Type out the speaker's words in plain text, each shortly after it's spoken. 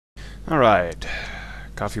Alright.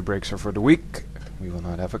 Coffee breaks are for the weak. We will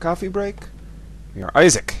not have a coffee break. We are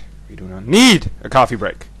Isaac. We do not need a coffee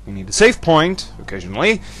break. We need a save point,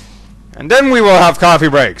 occasionally, and then we will have coffee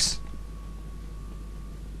breaks.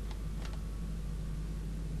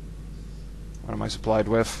 What am I supplied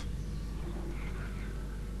with?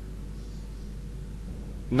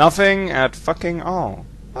 Nothing at fucking all.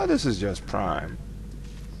 Oh, this is just prime.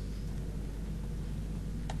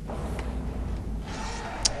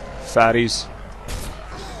 Fatties.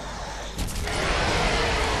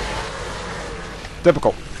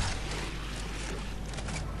 Typical.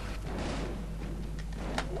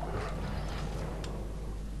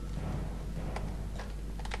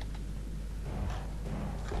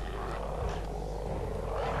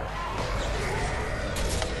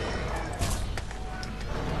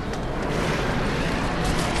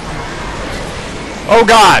 Oh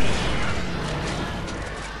god!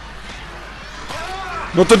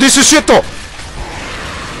 No to this shit!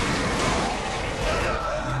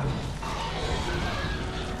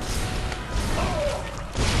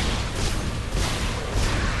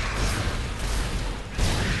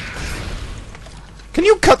 Can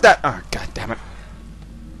you cut that? Oh, god damn it.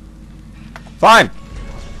 Fine.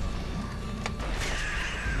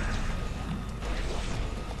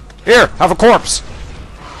 Here, have a corpse.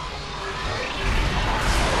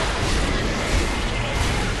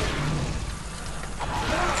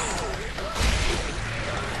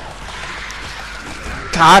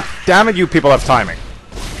 God damn it, you people have timing.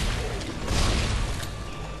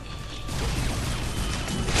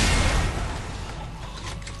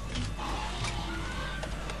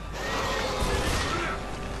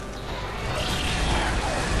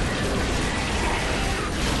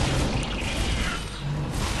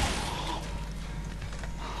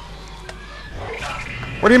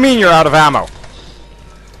 What do you mean you're out of ammo?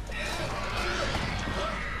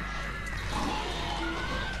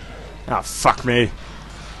 Ah, fuck me.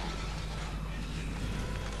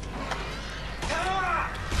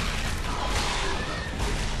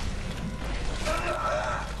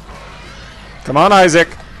 Come on, Isaac.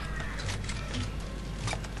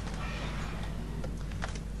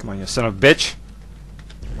 Come on, you son of a bitch.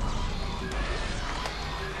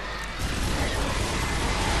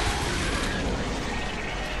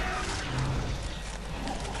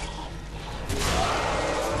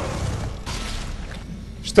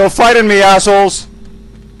 Still fighting me, assholes.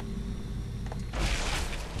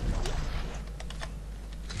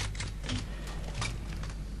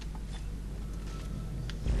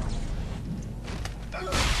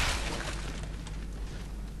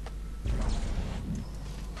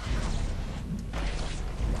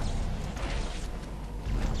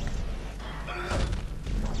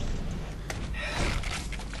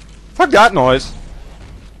 Fuck that noise.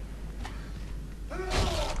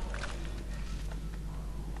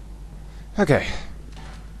 Okay.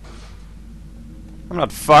 I'm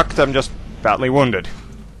not fucked, I'm just badly wounded.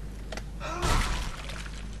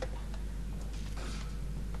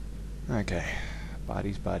 Okay.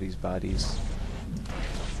 Bodies, bodies, bodies.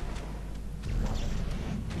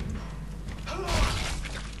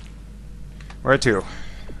 Where to?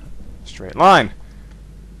 Straight line.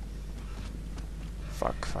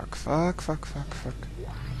 Fuck, fuck, fuck, fuck, fuck, fuck.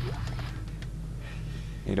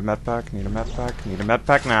 Need a med pack, need a med pack, need a med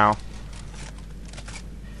pack now.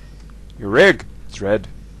 Your rig! It's red.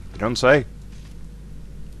 You don't say.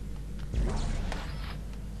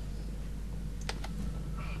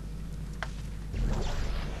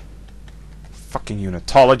 Fucking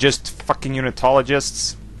unitologist. Fucking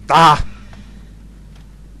unitologists. Ah!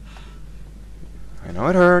 I know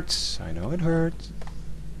it hurts. I know it hurts.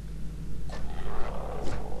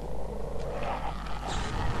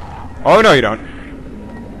 Oh, no you don't.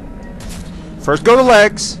 First go to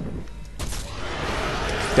legs.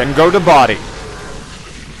 Then go to body.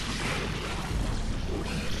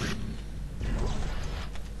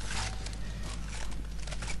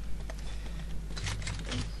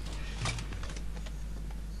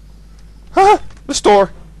 Huh? The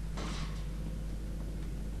store.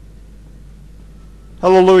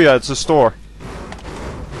 Hallelujah, it's a store.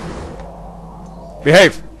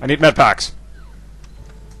 Behave. I need med packs.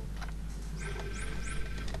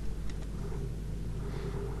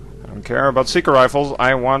 I don't care about seeker rifles.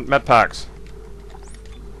 I want med packs.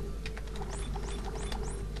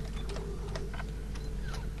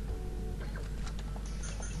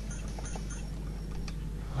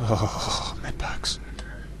 Oh, med packs.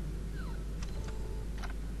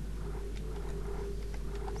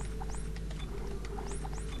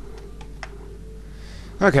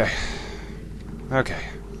 Okay. Okay.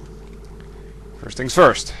 First things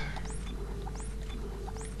first.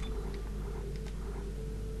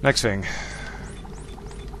 Next thing.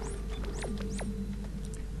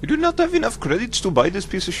 You do not have enough credits to buy this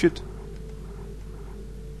piece of shit.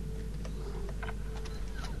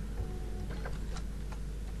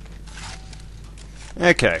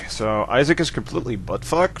 Okay, so Isaac is completely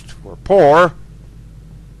butt-fucked. We're poor.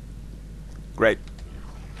 Great.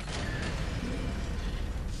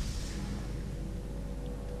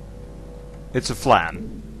 It's a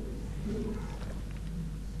flan.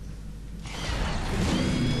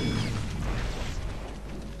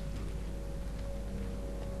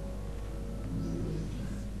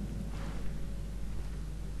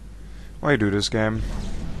 Why do this game?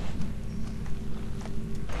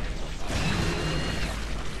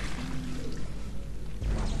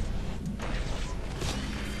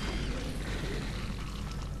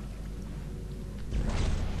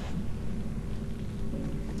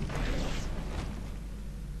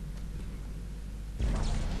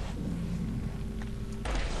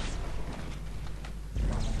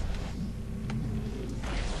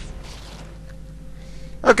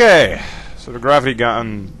 Okay, so the gravity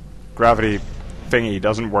gun, gravity thingy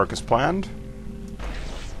doesn't work as planned.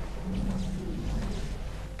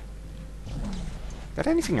 Got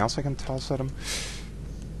anything else I can toss at him?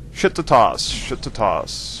 Shit to toss, shit to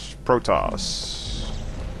toss, Protoss.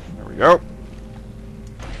 There we go.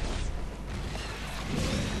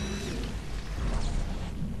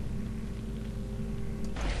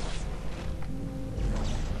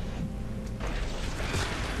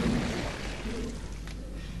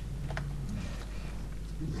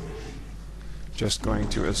 Just going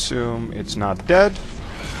to assume it's not dead.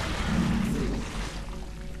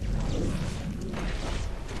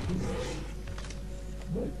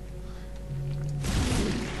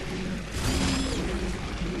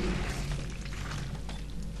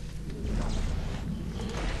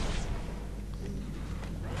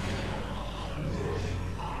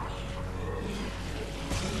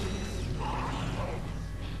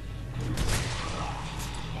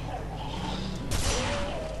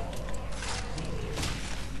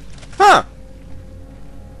 Huh!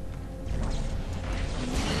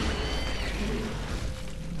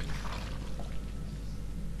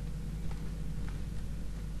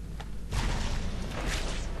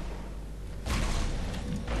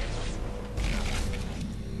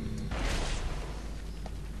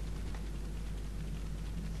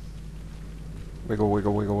 Wiggle,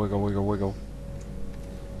 wiggle, wiggle, wiggle, wiggle, wiggle.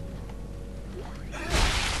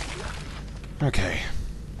 Okay.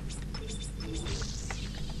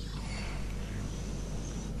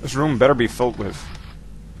 This room better be filled with...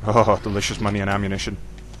 oh, delicious money and ammunition.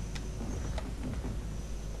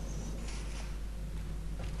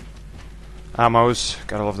 Ammos.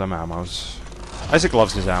 Gotta love them ammos. Isaac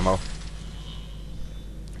loves his ammo.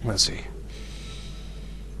 Let's see.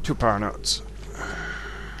 2 power notes.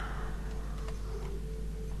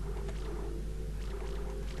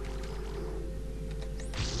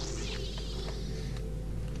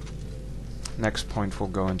 Next point we'll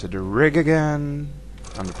go into the rig again.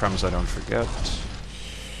 On the premise I don't forget.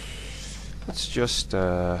 Let's just,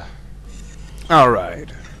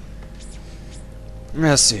 alright.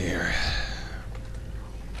 Let's see here.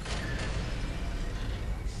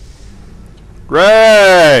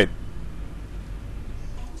 Great!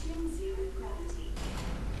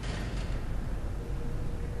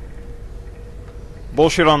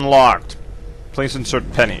 Bullshit unlocked. Please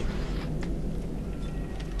insert penny.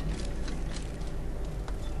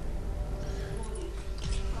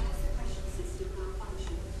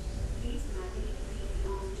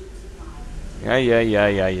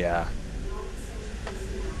 Yeah.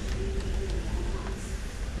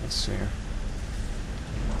 Let's see here.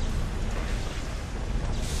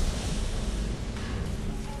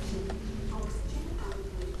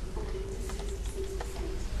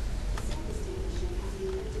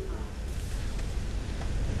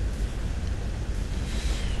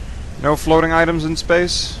 No floating items in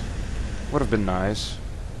space? Would have been nice.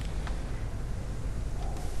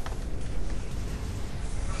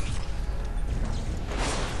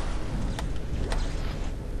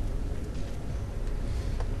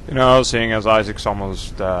 You know, seeing as Isaac's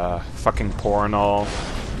almost fucking poor and all.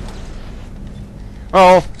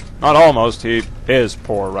 Well, not almost, he is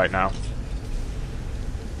poor right now.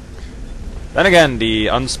 Then again, the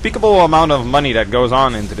unspeakable amount of money that goes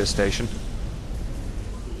on into this station.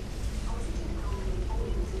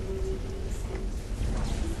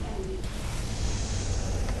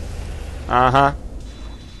 Uh-huh.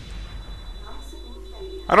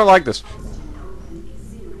 I don't like this.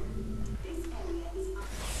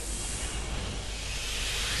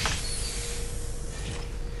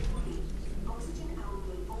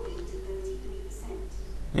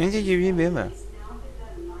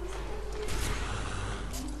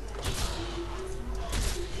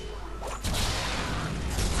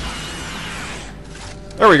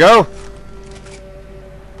 There we go.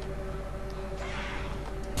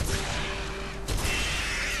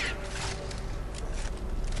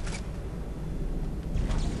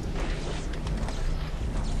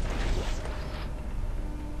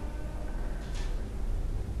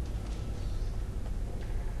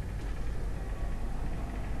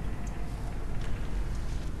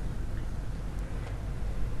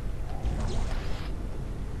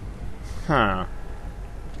 Huh.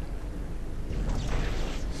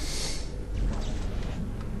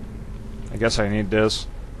 I guess I need this.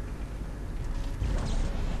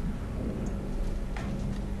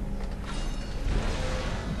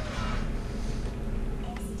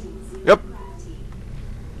 Yep.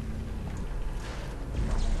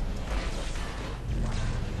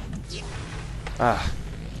 Ah.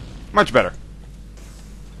 Much better.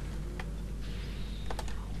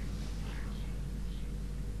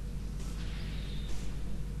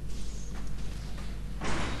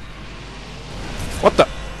 What the?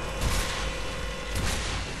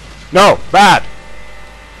 No, bad.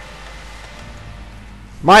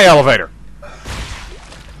 My elevator.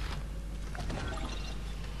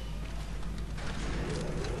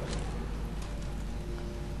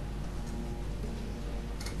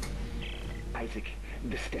 Isaac,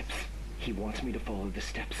 the steps. He wants me to follow the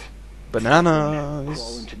steps. Bananas.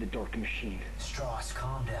 Crawl into the dark machine. Stross,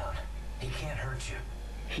 calm down. He can't hurt you.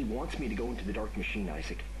 He wants me to go into the dark machine,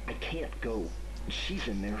 Isaac. I can't go. She's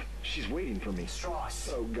in there. She's waiting for me.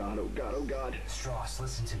 Stross. Oh God, oh God, oh God. Stross,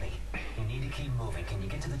 listen to me. You need to keep moving. Can you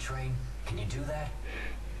get to the train? Can you do that?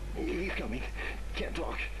 He's coming. Can't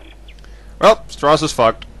talk. Well, Strauss is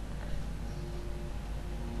fucked.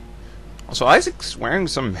 Also, Isaac's wearing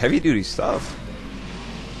some heavy-duty stuff.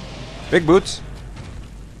 Big boots.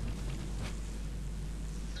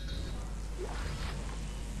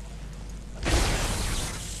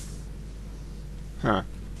 Huh.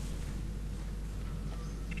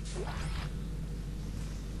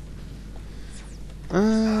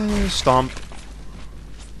 Stomp.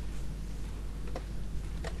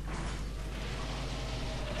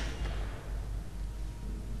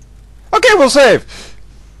 Okay, we'll save.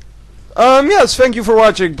 Yes, thank you for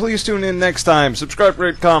watching. Please tune in next time. Subscribe,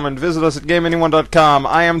 rate, comment. Visit us at GameAnyone.com.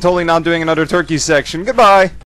 I am totally not doing another turkey section. Goodbye.